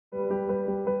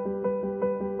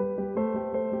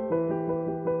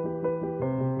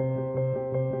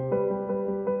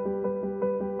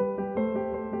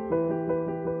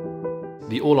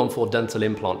The all-on 4 dental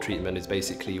implant treatment is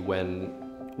basically when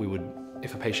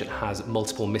if a patient has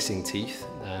multiple missing teeth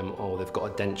or they've got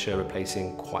a denture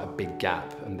replacing quite a big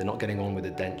gap and they're not getting on with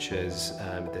the dentures,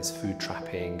 there's food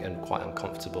trapping and quite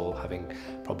uncomfortable, having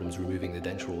problems removing the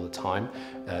denture all the time.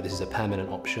 This is a permanent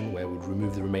option where we'd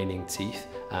remove the remaining teeth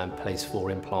and place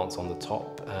 4 implants on the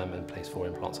top and place 4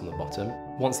 implants on the bottom.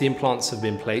 Once the implants have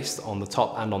been placed on the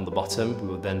top and on the bottom, we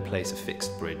will then place a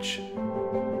fixed bridge.